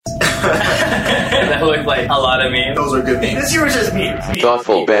That looked like a lot of memes. Those are good memes. This year was just memes.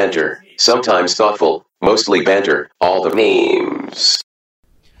 Thoughtful banter. Sometimes thoughtful, mostly banter. All the memes.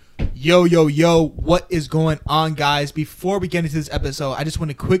 Yo, yo, yo, what is going on, guys? Before we get into this episode, I just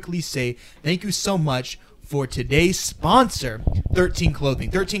want to quickly say thank you so much for today's sponsor, 13 Clothing.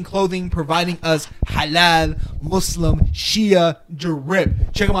 13 Clothing providing us halal, Muslim, Shia,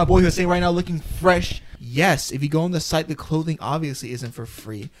 drip. Check out my boy Hussein right now looking fresh. Yes, if you go on the site, the clothing obviously isn't for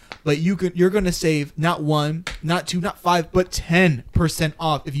free, but you're going to save not one, not two, not five, but 10%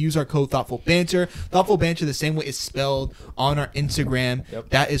 off if you use our code Thoughtful Banter. Thoughtful Banter, the same way it's spelled on our Instagram. Yep.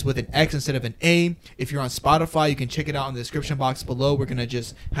 That is with an X instead of an A. If you're on Spotify, you can check it out in the description box below. We're going to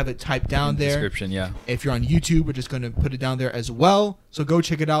just have it typed down there. Description, yeah. If you're on YouTube, we're just going to put it down there as well. So go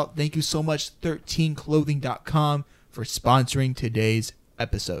check it out. Thank you so much, 13clothing.com, for sponsoring today's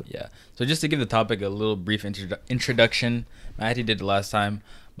episode. Yeah. So just to give the topic a little brief introduction, I actually did it last time,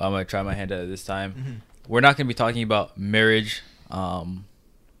 but I'm going to try my hand at it this time. Mm-hmm. We're not going to be talking about marriage,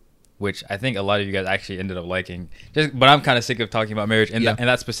 which I think a lot of you guys actually ended up liking. But I'm kind of sick of talking about marriage in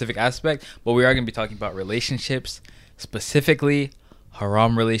that specific aspect. But we are going to be talking about relationships, specifically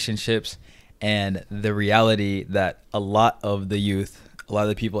haram relationships, and the reality that a lot of the youth, a lot of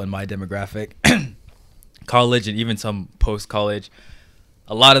the people in my demographic, college and even some post-college,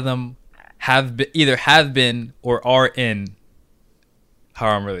 a lot of them either have been or are in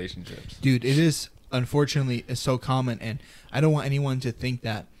haram relationships. Dude, it is, unfortunately, is so common, and I don't want anyone to think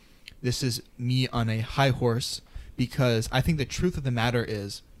that this is me on a high horse, because I think the truth of the matter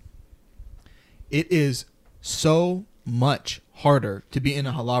is it is so much harder to be in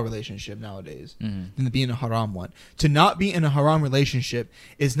a halal relationship nowadays than to be in a haram one. To not be in a haram relationship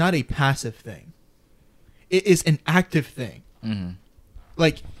is not a passive thing. It is an active thing.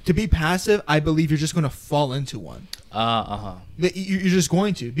 Like, to be passive, I believe you're just going to fall into one. You're just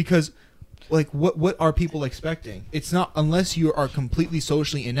going to, because, like, what are people expecting? It's not, unless you are completely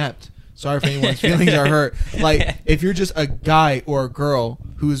socially inept. Sorry if anyone's feelings are hurt. Like, if you're just a guy or a girl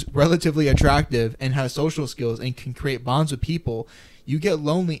who's relatively attractive and has social skills and can create bonds with people, you get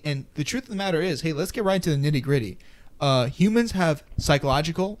lonely. And the truth of the matter is, hey, let's get right into the nitty gritty. Humans have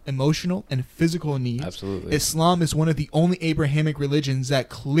psychological, emotional, and physical needs. Absolutely. Islam is one of the only Abrahamic religions that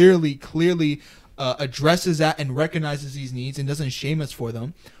clearly addresses that and recognizes these needs and doesn't shame us for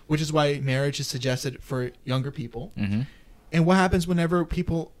them, which is why marriage is suggested for younger people. And what happens whenever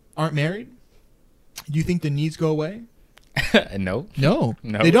people aren't married? Do you think the needs go away? No,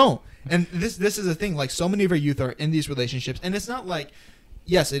 they don't. And this is the thing. Like, so many of our youth are in these relationships, and it's not like,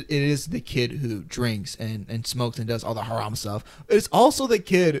 yes, it is the kid who drinks and smokes and does all the haram stuff. It's also the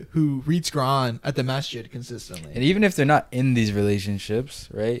kid who reads Quran at the masjid consistently. And even if they're not in these relationships,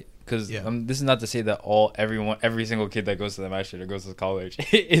 right? Because this is not to say that every single kid that goes to the masjid or goes to college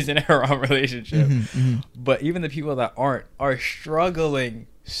is in a haram relationship. But even the people that aren't are struggling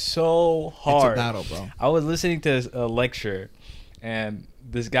so hard. It's a battle, bro. I was listening to a lecture, and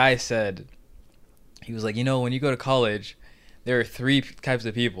this guy said, he was like, when you go to college, there are three types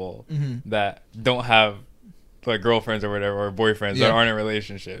of people that don't have like girlfriends or whatever, or boyfriends that aren't in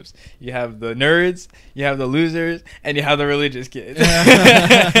relationships. You have the nerds, you have the losers, and you have the religious kids.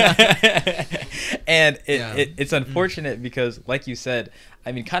 And it's unfortunate because, like you said,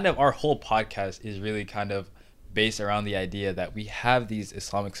 I mean, kind of our whole podcast is really kind of based around the idea that we have these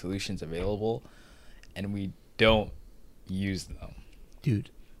Islamic solutions available and we don't use them. Dude,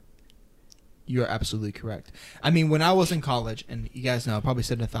 you're absolutely correct. I mean, when I was in college, and you guys know, I probably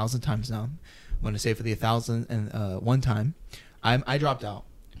said it 1,000 times now, I'm going to say it for the 1,001 time, I dropped out.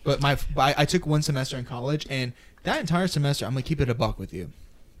 But I took one semester in college, and that entire semester, I'm going to keep it a buck with you.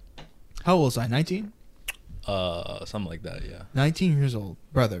 How old was I? 19? Something like that, yeah. 19 years old,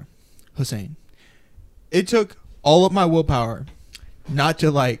 brother, Hussein. It took all of my willpower not to,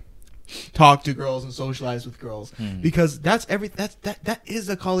 like, talk to girls and socialize with girls, because that is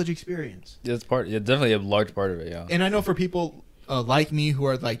a college experience. It's definitely a large part of it, yeah. And I know for people like me who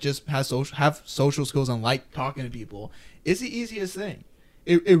are like just have social skills and like talking to people, it's the easiest thing.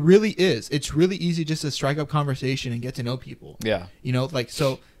 It really is. It's really easy just to strike up conversation and get to know people. Yeah. Like,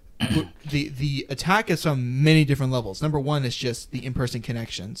 so the attack is from many different levels. Number one is just the in-person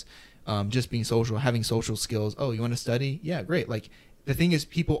connections, just being social, having social skills. Oh, you want to study? Yeah, great. Like, the thing is,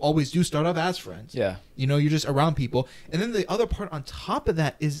 people always do start off as friends. Yeah. You're just around people. And then the other part on top of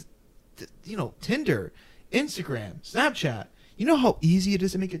that is, Tinder, Instagram, Snapchat. You know how easy it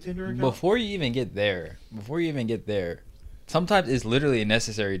is to make a Tinder account? Before you even get there, sometimes it's literally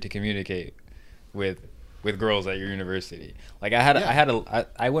necessary to communicate with with girls at your university. Like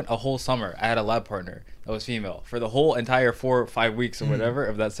I went a whole summer. I had a lab partner that was female for the whole entire 4 or 5 weeks or whatever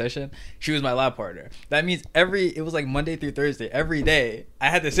of that session. She was my lab partner. That means it was like Monday through Thursday, every day I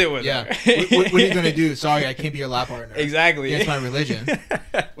had to sit with her. What are you gonna do? Sorry, I can't be your lab partner. Exactly. Against my religion.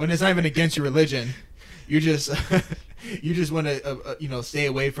 When it's not even against your religion, you just want to stay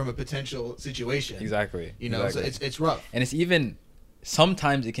away from a potential situation. Exactly. So it's rough. And it's even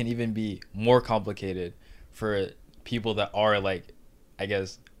sometimes it can even be more complicated for people that are like, I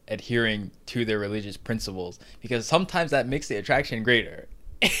guess, adhering to their religious principles, because sometimes that makes the attraction greater.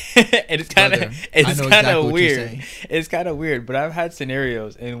 And it's kind of weird. It's kind of weird, but I've had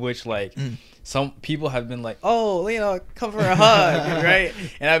scenarios in which like some people have been like, oh, come for a hug, right?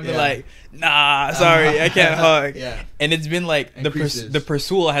 And I've been like, nah, sorry, I can't hug. And it's been like the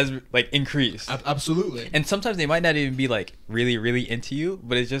pursuit has like increased. Absolutely. And sometimes they might not even be like really, really into you,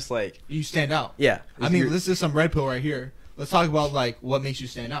 but it's just like you stand out. Yeah. I mean, this is some red pill right here. Let's talk about like what makes you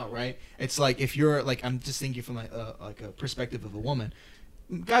stand out, right? It's like if you're like, I'm just thinking from like a perspective of a woman.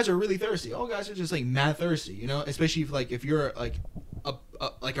 Guys are really thirsty. All guys are just like mad thirsty, especially if you're like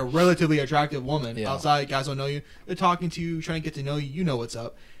a relatively attractive woman outside, guys don't know you, they're talking to you, trying to get to know you, you know what's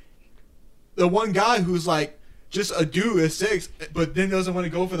up. The one guy who's like just a dude is 6, but then doesn't want to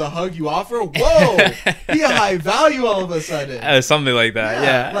go for the hug you offer, whoa, be a high value all of a sudden. Something like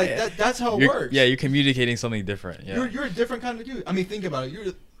that. That's how it works. Yeah, you're communicating something different. You're a different kind of dude. I mean, think about it. You're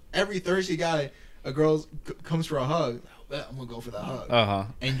every thirsty guy, a girl comes for a hug, I'm gonna go for that hug.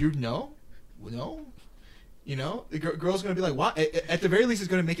 And no, the girl's gonna be like, why? At the very least,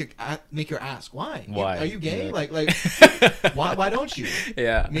 it's gonna make her ask why. Why are you gay? Like why don't you?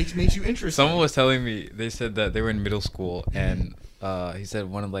 Yeah, makes you interested. Someone was telling me, they said that they were in middle school and he said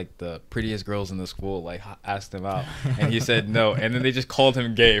one of like the prettiest girls in the school like asked him out, and he said no, and then they just called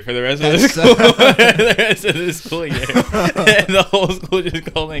him gay for the rest of the school. The rest of the school year, and the whole school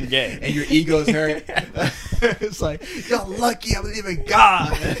just called him gay. And your ego's hurt. It's like, you're lucky I believe in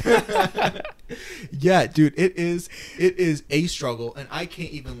God. Yeah, dude, it is a struggle, and I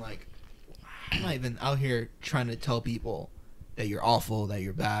can't even I'm not even out here trying to tell people that you're awful, that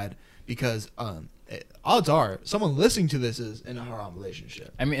you're bad, because odds are someone listening to this is in a haram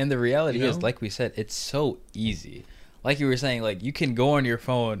relationship. I mean, and the reality is, like we said, it's so easy. Like you were saying, like you can go on your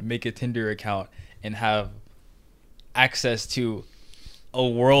phone, make a Tinder account, and have access to a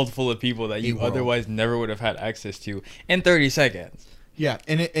world full of people that you otherwise never would have had access to in 30 seconds. Yeah,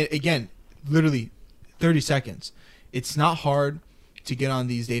 and it again, literally 30 seconds. It's not hard to get on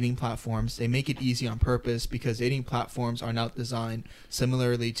these dating platforms. They make it easy on purpose because dating platforms are now designed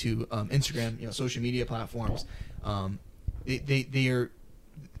similarly to Instagram, social media platforms. They are.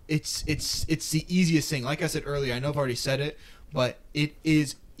 It's the easiest thing. Like I said earlier, I know I've already said it, but it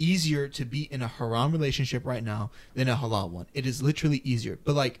is easier to be in a haram relationship right now than a halal one. It is literally easier.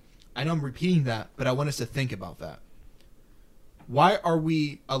 But I know I'm repeating that, but I want us to think about that. Why are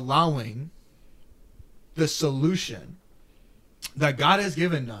we allowing the solution that God has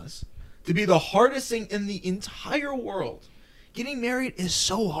given us to be the hardest thing in the entire world? Getting married is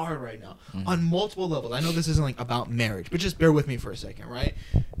so hard right now on multiple levels. I know this isn't about marriage, but just bear with me for a second, right?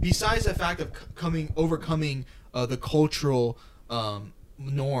 Besides the fact of overcoming the cultural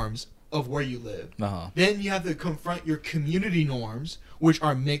norms of where you live, then you have to confront your community norms, which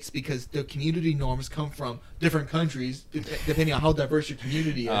are mixed because the community norms come from different countries depending on how diverse your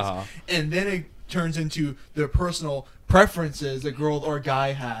community is, and then it turns into the personal preferences the girl or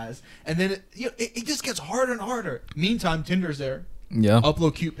guy has, and then it just gets harder and harder. Meantime, Tinder's there. Yeah.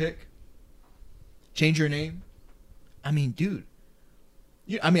 Upload cute pic. Change your name. I mean, dude.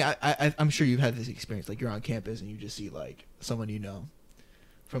 I'm sure you've had this experience. Like you're on campus and you just see someone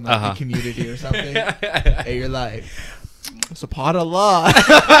from the community or something, and you're like, it's a pot of law.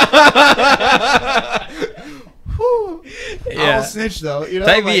 I'll snitch though.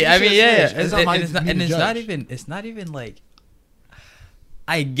 I mean, yeah. It's not even like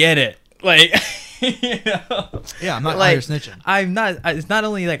I get it. Yeah, I'm not out here snitching. I'm not. It's not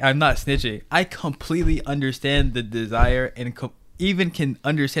only I'm not snitching. I completely understand the desire and even can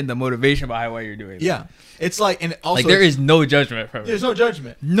understand the motivation behind why you're doing it. Yeah, it's and also there is no judgment from it. There's no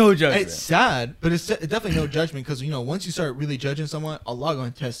judgment. No judgment. It's sad, but it's definitely no judgment because once you start really judging someone, Allah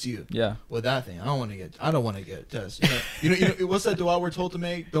going to test you. Yeah. With that thing, I don't want to get tested. What's that dua we're told to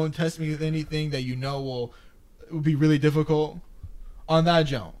make? Don't test me with anything that will be really difficult. On that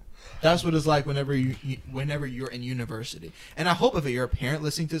jump. That's what it's like whenever you're in university. And I hope if you're a parent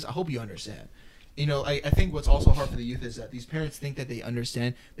listening to this, I hope you understand. I think what's also hard for the youth is that these parents think that they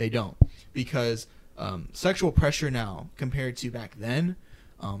understand. They don't. Because sexual pressure now, compared to back then,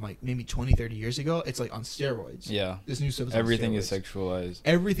 like maybe 20, 30 years ago, it's like on steroids. Yeah. This new stuff is Everything on is steroids. sexualized.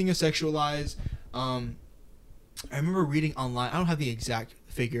 Everything is sexualized. I remember reading online, I don't have the exact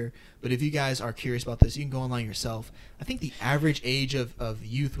figure, but if you guys are curious about this, you can go online yourself. I think the average age of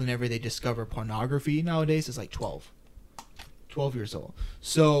youth whenever they discover pornography nowadays is like 12 years old.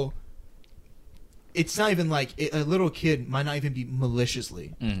 So it's not even like a little kid might not even be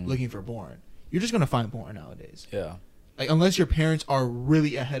maliciously looking for porn. You're just going to find porn nowadays. Yeah. Like, unless your parents are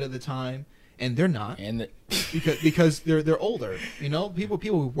really ahead of the time, and they're not, And because they're older. You know, people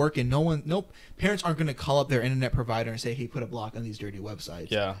who work and no parents aren't going to call up their internet provider and say, "Hey, put a block on these dirty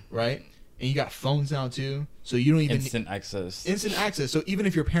websites." yeah. Right. And you got phones now too, so you don't even Instant access. instant access. So even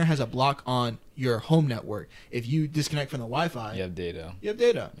if your parent has a block on your home network, if you disconnect from the Wi-Fi, You have data. you have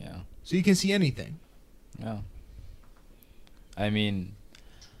data, Yeah. so you can see anything. Yeah. I mean,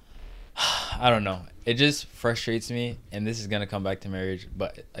 I don't know. It just frustrates me, and this is gonna come back to marriage.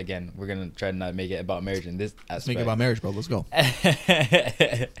 But again, we're gonna try to not make it about marriage in this aspect. Let's make it about marriage, bro. Let's go.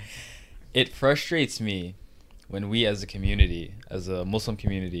 It frustrates me when we, as a community, as a Muslim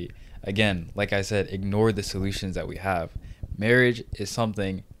community, again, like I said, ignore the solutions that we have. Marriage is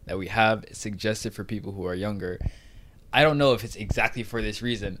something that we have suggested for people who are younger. I don't know if it's exactly for this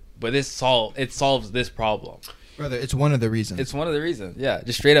reason, but it solves this problem. Brother, it's one of the reasons. It's one of the reasons. Yeah,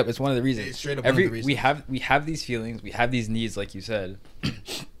 just straight up, it's one of the reasons. It's straight up one of the reasons. We have these feelings, we have these needs, like you said,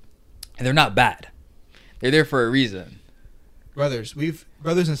 and they're not bad. They're there for a reason. Brothers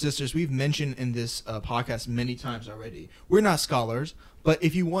and sisters, we've mentioned in this podcast many times already. We're not scholars, but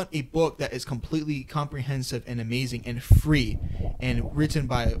if you want a book that is completely comprehensive and amazing and free and written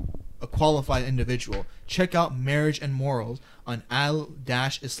by a qualified individual, check out Marriage and Morals on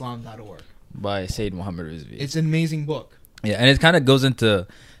al-islam.org. By Sayyid Muhammad Rizvi. It's an amazing book. Yeah, and it kind of goes into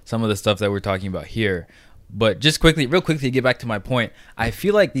some of the stuff that we're talking about here. But just real quickly, to get back to my point, I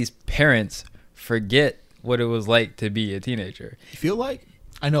feel like these parents forget what it was like to be a teenager. You feel like?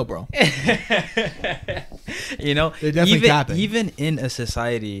 I know, bro. You know, They're definitely tapping. even in a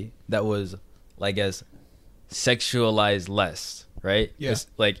society that was, like, as sexualized less, right? Yeah. It's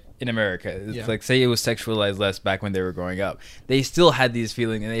like in America, it's Yeah. like, say it was sexualized less back when they were growing up. They still had these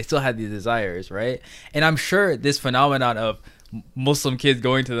feelings and they still had these desires, right? And I'm sure this phenomenon of Muslim kids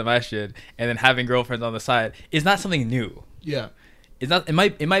going to the masjid and then having girlfriends on the side is not something new. Yeah. It's not. It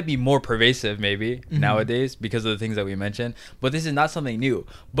might be more pervasive maybe nowadays because of the things that we mentioned. But this is not something new.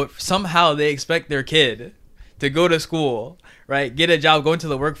 But somehow they expect their kid to go to school, right, get a job, go into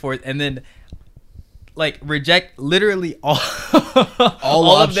the workforce, and then like reject literally all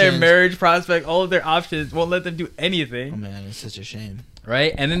of their marriage prospects, all of their options, won't let them do anything. Oh man, it's such a shame.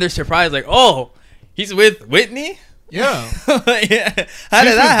 Right, and then they're surprised, like, oh, he's with Whitney. Yeah. Yeah. How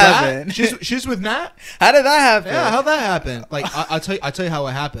did that happen? She's with Nat. How did that happen? Yeah, how'd that happen? Like, I'll tell you how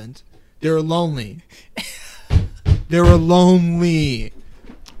it happened. They were lonely. They were lonely.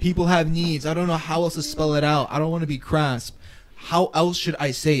 People have needs. I don't know how else to spell it out. I don't want to be crass. How else should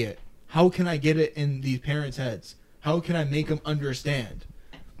I say it? How can I get it in these parents' heads? How can I make them understand?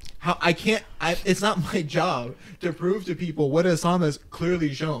 How I can't. It's not my job to prove to people what Islam has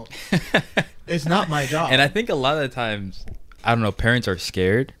clearly shown. It's not my job. And I think a lot of the times, I don't know, parents are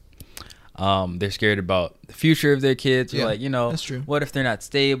scared. They're scared about the future of their kids. Yeah, Like, you know, that's true. What if they're not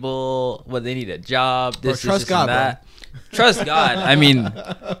stable? What, they need a job? This, Bro, trust this, God, and that. bro. Trust God. I mean,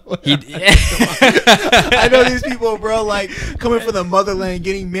 I know these people, bro, like coming from the motherland,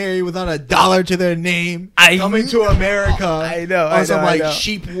 getting married without a dollar to their name, coming to America, on some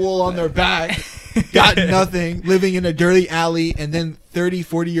sheep wool on their back, got nothing, living in a dirty alley, and then 30,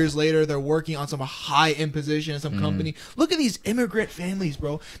 40 years later, they're working on some high-end position in some company. Look at these immigrant families,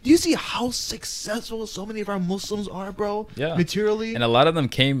 bro. Do you see how successful so many of our Muslims are, bro? Yeah. Materially? And a lot of them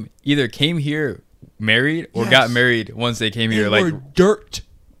either came here married or Yes. got married once they came here, and like we're dirt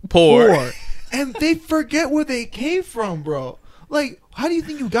poor. And they forget where they came from, bro. Like, how do you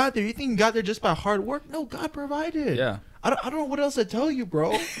think you got there? You think you got there just by hard work? No, God provided. Yeah. I don't know what else to tell you,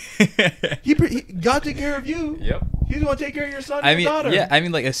 bro. God took care of you. Yep. He's gonna take care of your son and your daughter. Yeah, I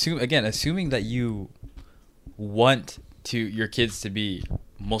mean, like, assuming that you want your kids to be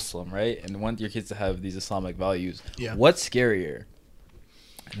Muslim, right, and want your kids to have these Islamic values. Yeah. What's scarier,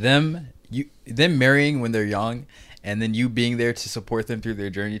 them marrying when they're young, and then you being there to support them through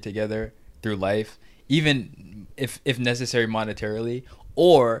their journey together through life, even if necessary monetarily,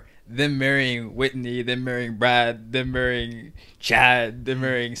 or them marrying Whitney, them marrying Brad, them marrying Chad, them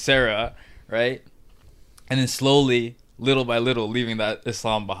marrying Sarah, right? And then slowly, little by little, leaving that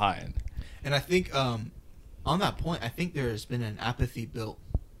Islam behind. And I think on that point, I think there's been an apathy built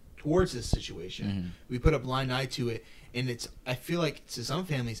towards this situation. We put a blind eye to it, and I feel like to some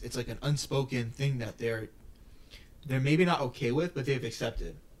families it's like an unspoken thing that they're maybe not okay with, but they've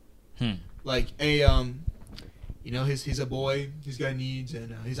accepted. Like he's a boy, he's got needs,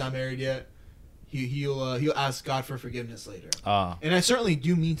 and he's not married yet. He'll ask God for forgiveness later. And I certainly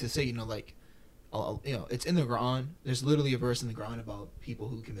do mean to say, like, it's in the Quran. There's literally a verse in the Quran about people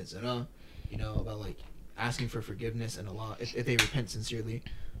who commit zina, about like asking for forgiveness, and Allah, if they repent sincerely,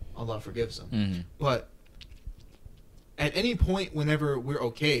 Allah forgives them. But at any point, whenever we're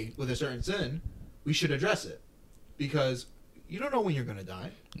okay with a certain sin, we should address it, because you don't know when you're gonna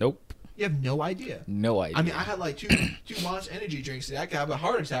die. Nope. You have no idea. No idea. I mean, I had like two Monster Energy drinks today. I could have a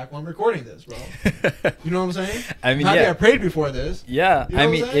heart attack while I'm recording this, bro. You know what I'm saying? I mean, I prayed before this. Yeah, you know I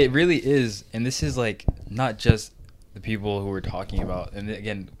mean, it really is, and this is like not just the people who we're talking about. And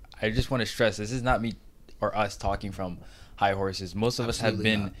again, I just want to stress, this is not me or us talking from high horses. Most of us have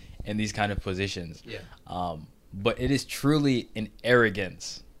been in these kind of positions. Yeah. But it is truly an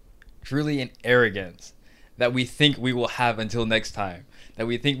arrogance that we think we will have until next time. That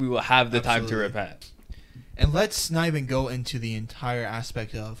we think we will have the time to repent. And let's not even go into the entire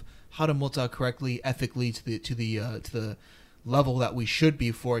aspect of how to muta correctly, ethically, to the level that we should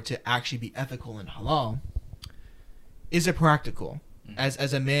be for it to actually be ethical and halal. Is it practical?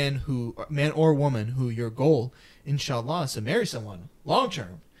 As a man or woman who your goal, inshallah, is to marry someone long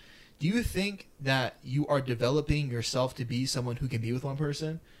term, do you think that you are developing yourself to be someone who can be with one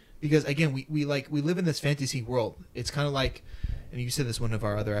person? Because again, we live in this fantasy world. It's kind of like, and you said this in one of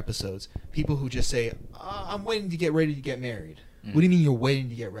our other episodes, people who just say, I'm waiting to get ready to get married. What do you mean you're waiting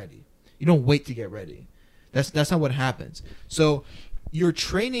to get ready? You don't wait to get ready. That's not what happens. So you're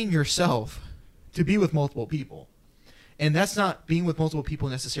training yourself to be with multiple people. And that's not, being with multiple people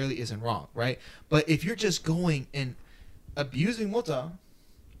necessarily isn't wrong, right? But if you're just going and abusing muta,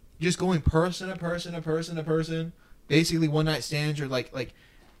 just going person to person, basically one night stands, or like,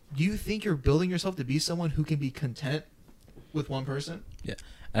 do you think you're building yourself to be someone who can be content with one person? Yeah.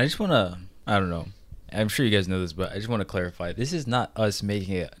 I just want to, I don't know, I'm sure you guys know this, but I just want to clarify. This is not us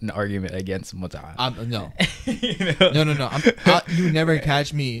making an argument against muta. No. No. You never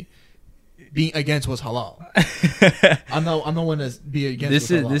catch me being against what's halal. I'm not one to be against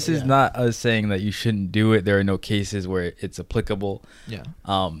This is not us saying that you shouldn't do it. There are no cases where it's applicable. Yeah.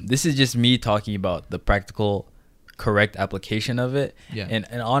 This is just me talking about the practical, correct application of it. Yeah. And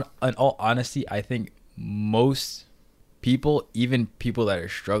in all honesty, I think most people, even people that are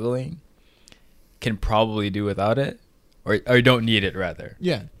struggling, can probably do without it, or don't need it, rather.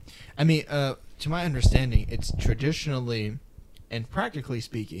 Yeah. I mean, to my understanding, it's traditionally and practically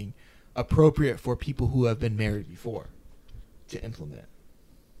speaking appropriate for people who have been married before to implement.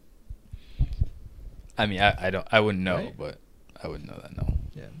 I mean, I wouldn't know, right? But I wouldn't know that, no.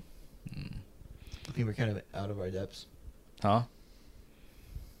 Yeah. I think we're kind of out of our depths. Huh?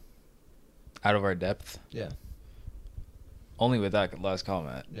 Out of our depth? Yeah. Only with that last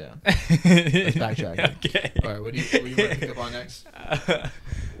comment. Yeah. Let's backtrack. Okay. All right. What do you want to pick up on next?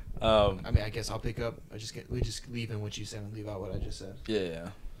 I mean, I guess I'll pick up. We just leave in what you said and leave out what I just said. Yeah.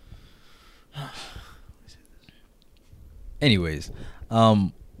 Anyways,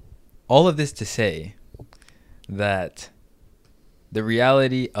 all of this to say that the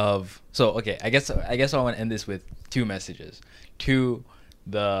reality of, I guess I want to end this with two messages to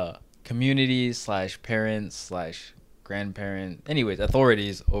the communities / parents / grandparents, anyways,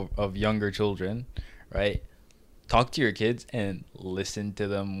 authorities of younger children, right? Talk to your kids and listen to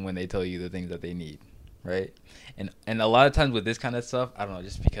them when they tell you the things that they need, right? And a lot of times with this kind of stuff, I don't know,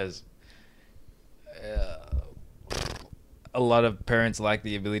 just because a lot of parents lack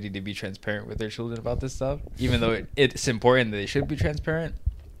the ability to be transparent with their children about this stuff, even though it's important that they should be transparent.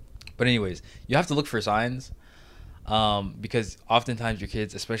 But anyways, you have to look for signs, because oftentimes your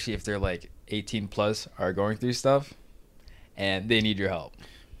kids, especially if they're like 18 plus, are going through stuff and they need your help.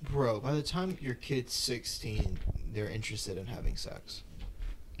 Bro, by the time your kid's 16, they're interested in having sex.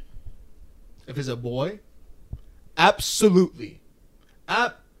 If it's a boy, absolutely,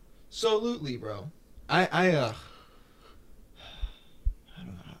 bro. I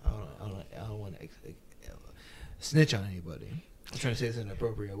don't want to snitch on anybody. I'm trying to say this in an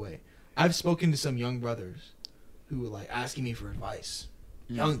appropriate way. I've spoken to some young brothers who were like asking me for advice.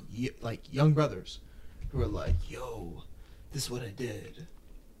 Young brothers who were like, "Yo, this is what I did,"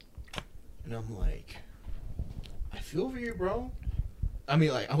 and I'm like, "I feel for you, bro." I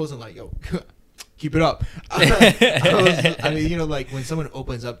mean, like, I wasn't like, "Yo, keep it up." I mean, like when someone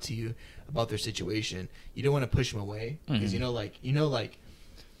opens up to you about their situation, you don't want to push them away because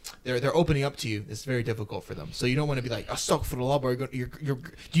they're opening up to you, it's very difficult for them. So you don't want to be like, astaghfirullah, bro.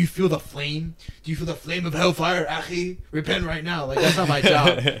 Do you feel the flame? Do you feel the flame of hellfire, akhi? Repent right now. Like, that's not my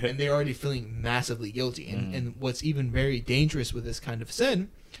job. And they're already feeling massively guilty. And what's even very dangerous with this kind of sin,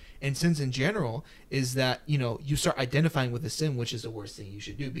 and sins in general, is that, you know, you start identifying with the sin, which is the worst thing you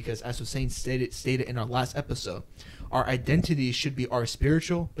should do. Because as Hussein stated in our last episode, our identity should be our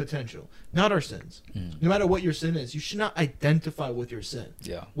spiritual potential, not our sins. No matter what your sin is, you should not identify with your sin.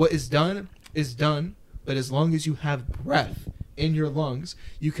 Yeah. What is done, but as long as you have breath in your lungs,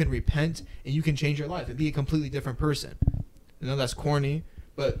 you can repent and you can change your life and be a completely different person. I know that's corny,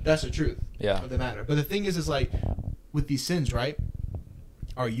 but that's the truth of the matter. But the thing is like, with these sins, right?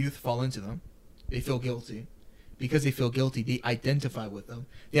 Our youth fall into them. They feel guilty. Because they feel guilty, they identify with them.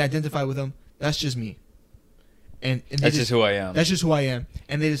 That's just me. And that's just who I am. That's just who I am.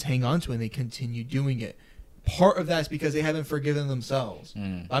 And they just hang on to it and they continue doing it. Part of that is because they haven't forgiven themselves.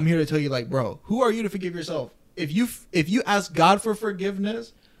 I'm here to tell you, like, bro, who are you to forgive yourself? If you ask God for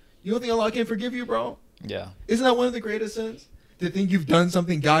forgiveness, you don't think Allah can forgive you, bro? Yeah. Isn't that one of the greatest sins? To think you've done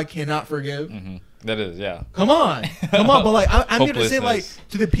something God cannot forgive? That is, yeah. Come on. But like, I'm here to say, like,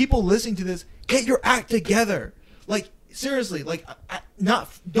 to the people listening to this, get your act together. Like, seriously, like,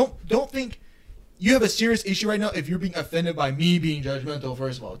 don't think you have a serious issue right now if you're being offended by me being judgmental.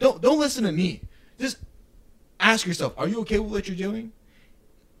 First of all, don't listen to me. Just ask yourself, are you okay with what you're doing?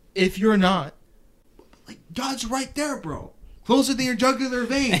 If you're not, like, God's right there, bro. Closer than your jugular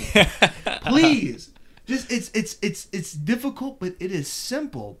vein. Please. Just it's difficult, but it is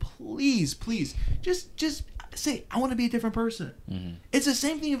simple. Please, just say, I want to be a different person. It's the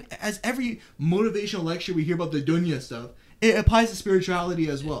same thing as every motivational lecture we hear about the dunya stuff. It applies to spirituality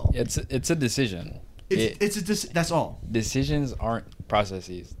as well. It's a decision. That's all. Decisions aren't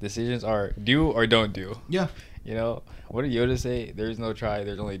processes. Decisions are do or don't do. Yeah. You know, what did Yoda say? There's no try,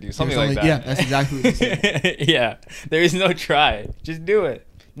 there's only do. Something like that. Yeah, that's exactly what he said. Yeah. There is no try. Just do it.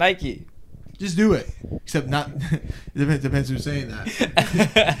 Nike. Just do it. Except not. It depends who's saying that.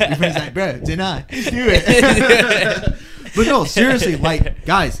 Your friend's like, bro, deny. Just do it. But no, seriously, like,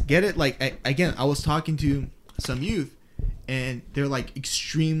 guys, get it? Like, again, I was talking to some youth, and they're like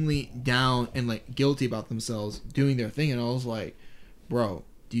extremely down and like guilty about themselves doing their thing, and I was like, bro,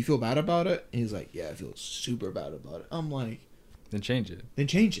 do you feel bad about it? And he's like, yeah, I feel super bad about it. I'm like, then change it.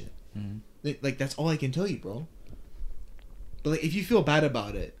 Like, that's all I can tell you, bro. But like, if you feel bad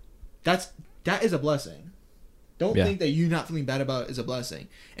about it, that is a blessing. Don't think that you not feeling bad about it is a blessing.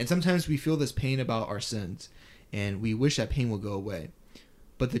 And sometimes we feel this pain about our sins, and we wish that pain will go away.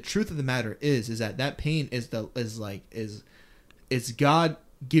 But the truth of the matter is that pain is God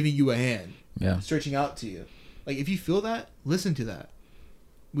giving you a hand, stretching out to you. Like, if you feel that, listen to that.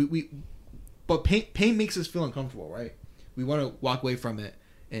 But pain makes us feel uncomfortable, right? We want to walk away from it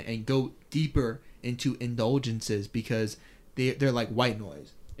and go deeper into indulgences because they're like white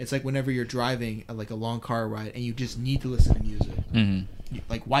noise. It's like whenever you're driving like a long car ride and you just need to listen to music.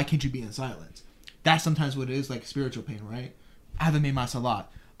 Like, why can't you be in silence? That's sometimes what it is, like spiritual pain, right? I haven't made my salat.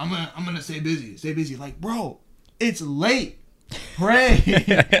 I'm gonna stay busy. Like, bro, it's late. Pray.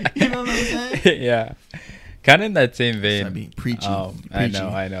 You know what I'm saying? Yeah. Kind of in that same vein. Start being preachy. I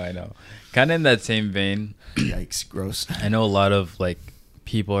know. Kind of in that same vein. Yikes, gross. I know a lot of like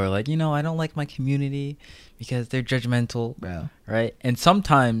people are like, I don't like my community because they're judgmental, right? And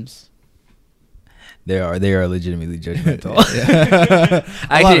sometimes they are legitimately judgmental.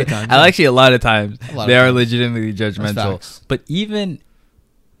 Actually, a lot of times they are legitimately judgmental. But even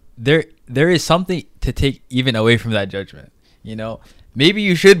there is something to take even away from that judgment. Maybe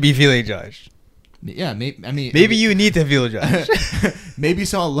you should be feeling judged. Yeah, maybe you need to feel judged. Maybe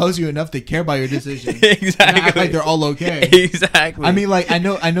someone loves you enough to care about your decision. Exactly. Act like they're all okay. Exactly. I mean, like, I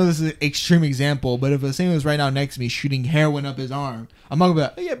know this is an extreme example, but if a saint was right now next to me shooting heroin up his arm, I'm not gonna be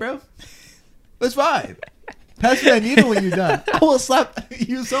like, oh, yeah, bro, let's vibe. Pass me that needle when you're done. I will slap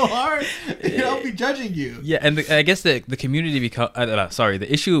you so hard, I'll be judging you. Yeah, and I guess the community the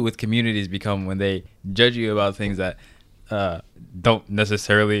issue with communities become when they judge you about things that don't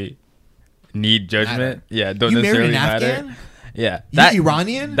necessarily need judgment. Matter. Yeah, don't you necessarily matter. Afghan? Yeah, you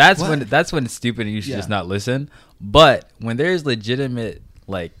Iranian. That's when it's stupid and you should just not listen. But when there's legitimate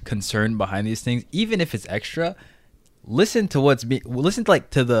like concern behind these things, even if it's extra, listen to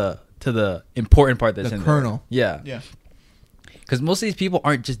to the important part that's the in kernel. There. Yeah. Because most of these people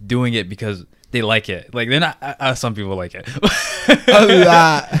aren't just doing it because they like it. Like, they're not. Some people like it.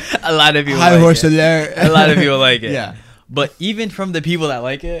 A lot of people. High horse alert. A lot of people like it. Yeah. But even from the people that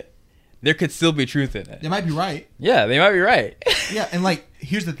like it, there could still be truth in it. They might be right. Yeah, they might be right. Yeah, and like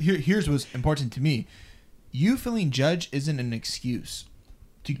here's what's important to me. You feeling judged isn't an excuse.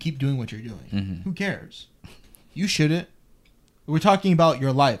 to keep doing what you're doing. Mm-hmm. Who cares? You shouldn't. We're talking about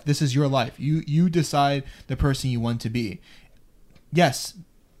your life. This is your life. You decide the person you want to be. Yes,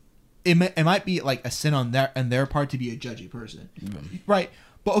 it might be like a sin on their part to be a judgy person, right?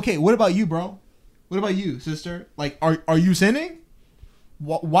 But okay, what about you, bro? What about you, sister? Like, are you sinning?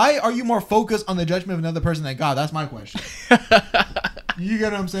 Why are you more focused on the judgment of another person than God? That's my question. You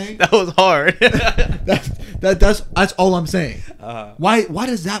get what I'm saying? That was hard. That's all I'm saying. Uh-huh. Why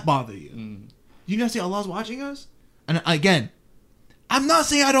does that bother you? You not see Allah's watching us? And again, I'm not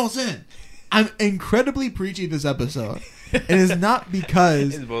saying I don't sin. I'm incredibly preachy this episode. It is not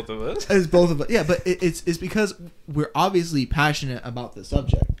because It's both of us. It's both of us. Yeah, but it's because we're obviously passionate about the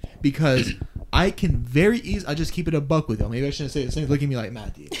subject. Because I can very easily, I just keep it a buck with you. Maybe I shouldn't say the same. Look at me like,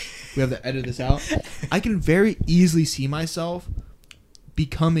 Matthew, we have to edit this out. I can very easily see myself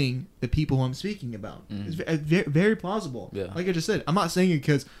becoming the people who I'm speaking about. It's very, very plausible. Yeah. Like I just said, I'm not saying it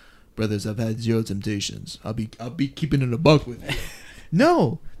because, brothers, I've had zero temptations. I'll be keeping it a buck with you.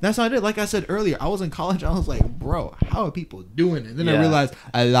 No, that's not it. Like I said earlier, I was in college. I was like, bro, how are people doing it? And then I realized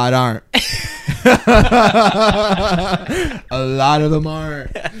a lot aren't. A lot of them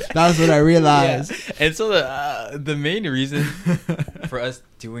aren't. That's what I realized. Yeah. And so the main reason for us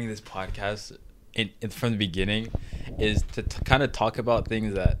doing this podcast from the beginning is to kind of talk about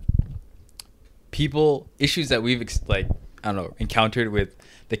things that issues that we've encountered with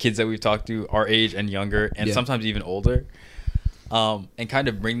the kids that we've talked to, our age and younger, and sometimes even older. And kind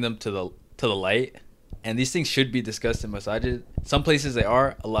of bring them to the light. And these things should be discussed in masajid. Some places they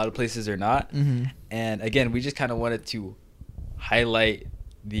are, a lot of places they're not. Mm-hmm. And again, we just kind of wanted to highlight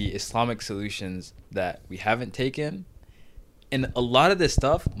the Islamic solutions that we haven't taken. And a lot of this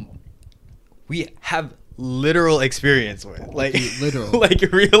stuff we have literal experience with, like literal, like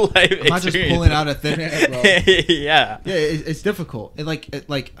real life. I'm not just pulling out a thin air, bro. Yeah, it's difficult.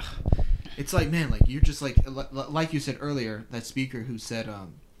 It's like, man, like you're just like you said earlier, that speaker who said,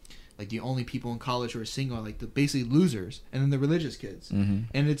 like the only people in college who are single are like the basically losers, and then the religious kids. Mm-hmm.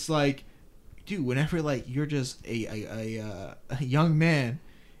 And it's like, dude, whenever like you're just a young man,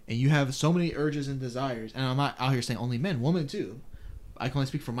 and you have so many urges and desires, and I'm not out here saying only men, women too. I can only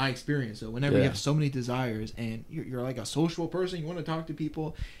speak from my experience. So whenever you have so many desires, and you're like a social person, you want to talk to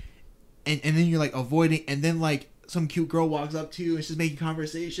people, and then you're like avoiding, and then like some cute girl walks up to you and she's making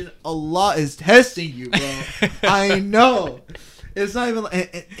conversation. Allah is testing you, bro. I know. It's not even.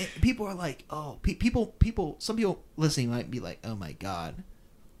 And people are like, oh, people. Some people listening might be like, oh my god,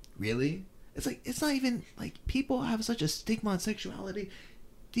 really? It's like it's not even like people have such a stigma on sexuality.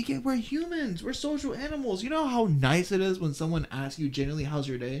 We're humans. We're social animals. You know how nice it is when someone asks you genuinely, "How's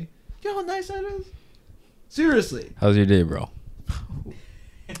your day?" You know how nice that is. Seriously. How's your day, bro?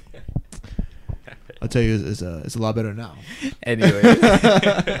 I'll tell you, it's a lot better now. Anyways,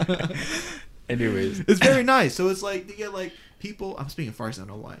 it's very nice. So it's like they get like people. I'm speaking Farsi. I don't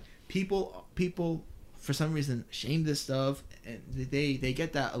know why. People for some reason shame this stuff, and they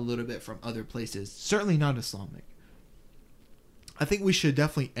get that a little bit from other places. Certainly not Islamic. I think we should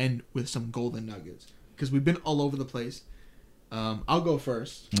definitely end with some golden nuggets because we've been all over the place. I'll go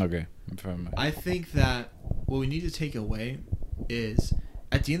first. Okay. I think that what we need to take away is,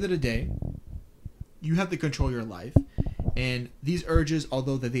 at the end of the day, you have to control your life, and these urges,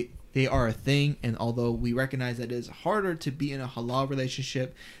 although they are a thing, and although we recognize that it is harder to be in a halal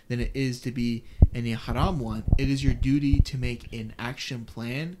relationship than it is to be in a haram one, it is your duty to make an action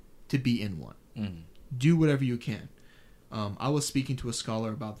plan to be in one. Do whatever you can. I was speaking to a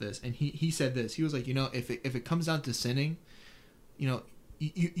scholar about this, and he said this. He was like, if it comes down to sinning,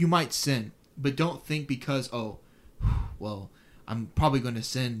 you might sin, but don't think because, well, I'm probably going to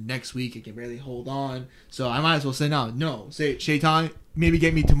sin next week. I can barely hold on, so I might as well sin now. No, say, Shaitan, maybe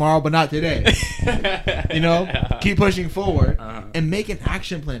get me tomorrow, but not today. Keep pushing forward and make an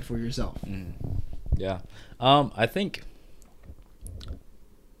action plan for yourself. Yeah. I think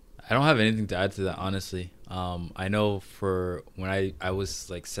I don't have anything to add to that, honestly. I know for when I was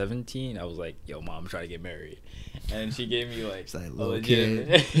like 17, I was like, yo, mom, I'm trying to get married. And she gave me like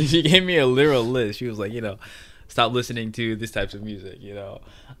she gave me a literal list. She was like, stop listening to this types of music,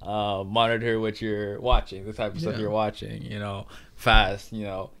 monitor what you're watching, the type of stuff you're watching, fast,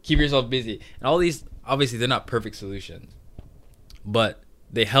 keep yourself busy. And all these, obviously they're not perfect solutions, but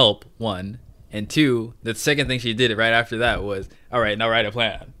they help, one. And two, the second thing she did right after that was, all right, now write a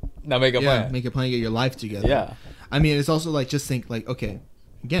plan. Now make a plan. Make a plan, get your life together. Yeah. I mean, it's also like, just think like, okay,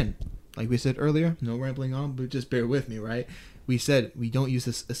 again, like we said earlier, no rambling on, but just bear with me, right? We said we don't use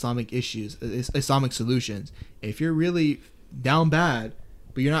this Islamic solutions. If you're really down bad,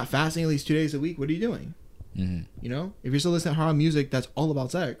 but you're not fasting at least 2 days a week, what are you doing? Mm-hmm. You know, if you're still listening to hard music that's all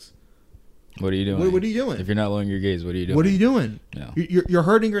about sex, what are you doing? What are you doing? If you're not lowering your gaze, what are you doing? What are you doing? Yeah. You're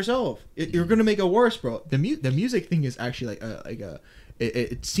hurting yourself. You're gonna make it worse, bro. The music thing is actually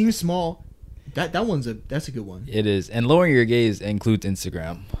it seems small. That's a good one. It is, and lowering your gaze includes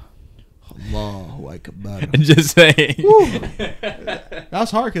Instagram. Allahu Akbar. Just saying.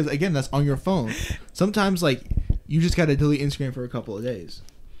 That's hard because again, that's on your phone. Sometimes like you just gotta delete Instagram for a couple of days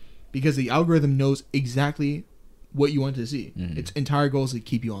because the algorithm knows exactly what you want to see. Its entire goal is to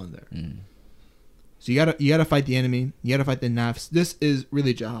keep you on there. So you gotta fight the enemy. You gotta fight the nafs. This is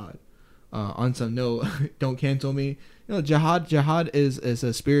really jihad. On some no, don't cancel me. You know, jihad is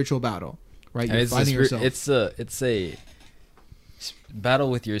a spiritual battle, right? You're fighting yourself. It's a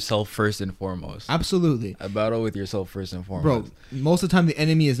battle with yourself first and foremost. Absolutely. A battle with yourself first and foremost. Bro, most of the time the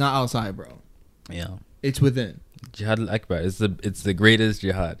enemy is not outside, bro. Yeah. It's within. Jihad al-Akbar. It's the greatest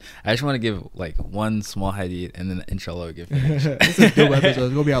jihad. I just want to give like one small hadith and then inshallah we'll get finished. This is a good episode.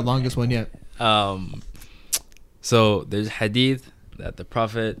 It's gonna be our longest one yet. So there's hadith that the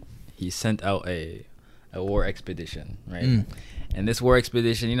Prophet, he sent out a war expedition, right? And this war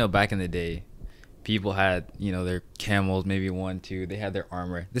expedition, you know, back in the day, people had, you know, their camels, maybe 1, 2. They had their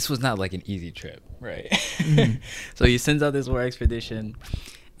armor. This was not like an easy trip, right? So he sends out this war expedition,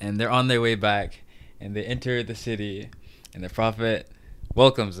 and they're on their way back, and they enter the city, and the Prophet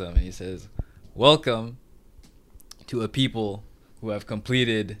welcomes them, and he says, "Welcome to a people who have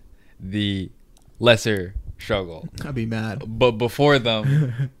completed the lesser struggle. I'd be mad. But before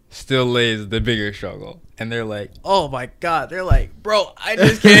them still lays the bigger struggle." And they're like, "Oh my God." They're like, "Bro, I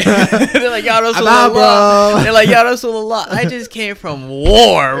just came." They're like, "Ya Rasulullah." They're like, "Ya Rasulullah, I just came from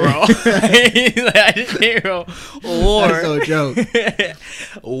war, bro." I just came from war. That's no joke.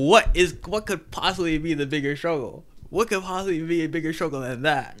 What could possibly be the bigger struggle? What could possibly be a bigger struggle than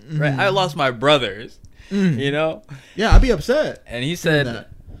that? Right? I lost my brothers. You know? Yeah, I'd be upset. And he said,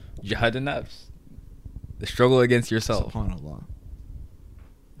 "Jihad an-nafs." The struggle against yourself. SubhanAllah.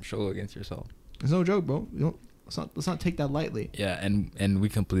 Struggle against yourself. It's no joke, bro. Let's not take that lightly. Yeah, and we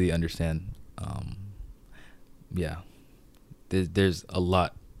completely understand. Yeah, there's a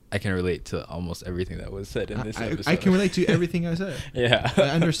lot. I can relate to almost everything that was said in this episode. I can relate to everything I said. Yeah, I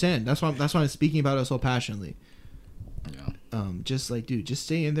understand. That's why I'm speaking about it so passionately. Yeah. Just like, dude, just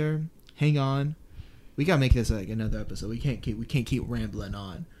stay in there. Hang on. We gotta make this like another episode. We can't keep rambling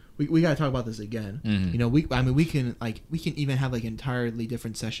on. We gotta talk about this again. You know, we can even have like an entirely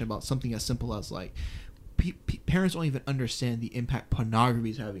different session about something as simple as like parents don't even understand the impact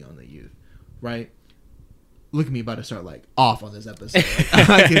pornography is having on the youth, right? Look at me about to start like off on this episode. Like,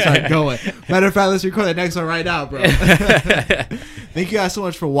 I can start going. Matter of fact, let's record the next one right now, bro. Thank you guys so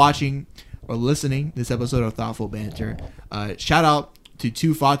much for watching or listening this episode of Thoughtful Banter. Shout out to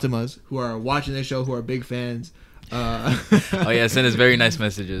 2 Fatimas who are watching this show, who are big fans. Oh yeah, send us very nice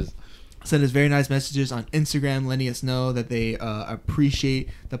messages. Send us very nice messages on Instagram, letting us know that they appreciate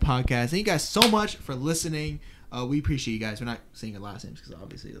the podcast. Thank you guys so much for listening. We appreciate you guys. We're not saying your last names because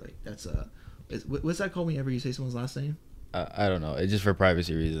obviously, like, that's what's that called whenever you say someone's last name? I don't know. It's just for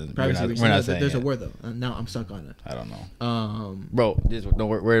privacy reasons. We're not saying there's it. a word though. Now I'm stuck on it. I don't know. Bro, just don't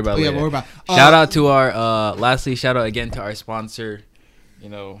worry about it. Yeah, worry about. Shout out to our. Lastly, shout out again to our sponsor. You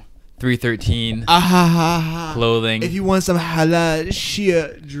know, 313 clothing. If you want some halal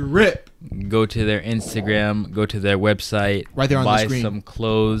Shia drip, go to their Instagram, go to their website, right there on the screen. Buy some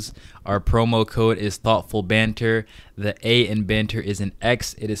clothes. Our promo code is Thoughtful Banter. The A in Banter is an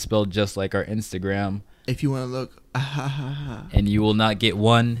X. It is spelled just like our Instagram. If you want to look, and you will not get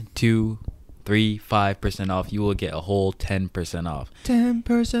 1, 2, 3, 5% off. You will get a whole 10% off.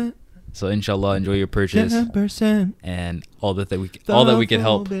 10%. So inshallah, enjoy your purchase 10%. and all that we can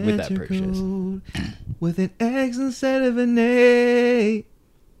help with that purchase. With an X instead of an A.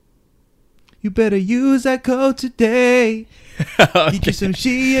 You better use that code today. Okay. Get you some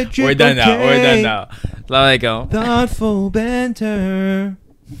Shia drip. We're done now. We're done now. Assalamu alaikum. Thoughtful Banter.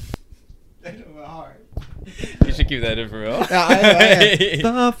 You should keep that in for real. I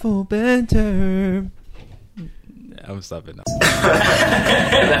Thoughtful Banter. I'm stopping now.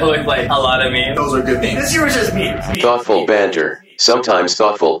 That looked like a lot of memes. Those are good memes. This was just memes. Thoughtful banter. Sometimes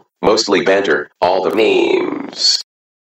thoughtful, mostly banter. All the memes.